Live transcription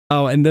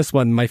Oh, and this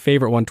one, my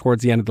favorite one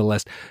towards the end of the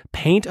list.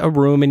 Paint a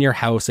room in your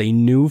house a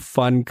new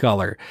fun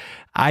color.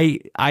 I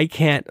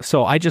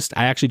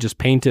actually just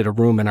painted a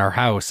room in our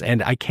house,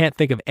 and I can't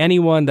think of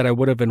anyone that I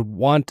would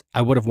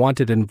have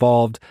wanted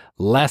involved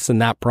less in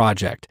that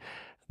project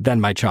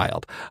than my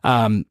child.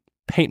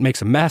 Paint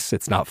makes a mess.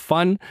 It's not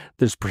fun.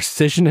 There's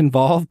precision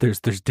involved. There's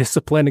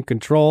discipline and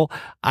control.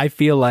 I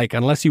feel like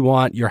unless you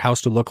want your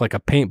house to look like a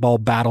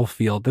paintball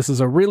battlefield, this is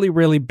a really,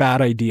 really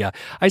bad idea.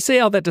 I say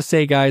all that to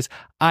say, guys,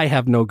 I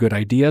have no good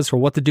ideas for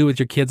what to do with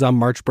your kids on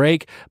March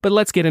break, but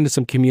let's get into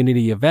some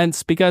community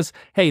events because,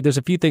 hey, there's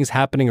a few things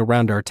happening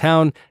around our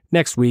town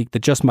next week that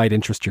just might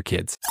interest your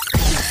kids.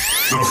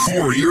 The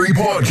Fort Erie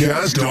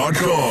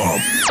Podcast.com.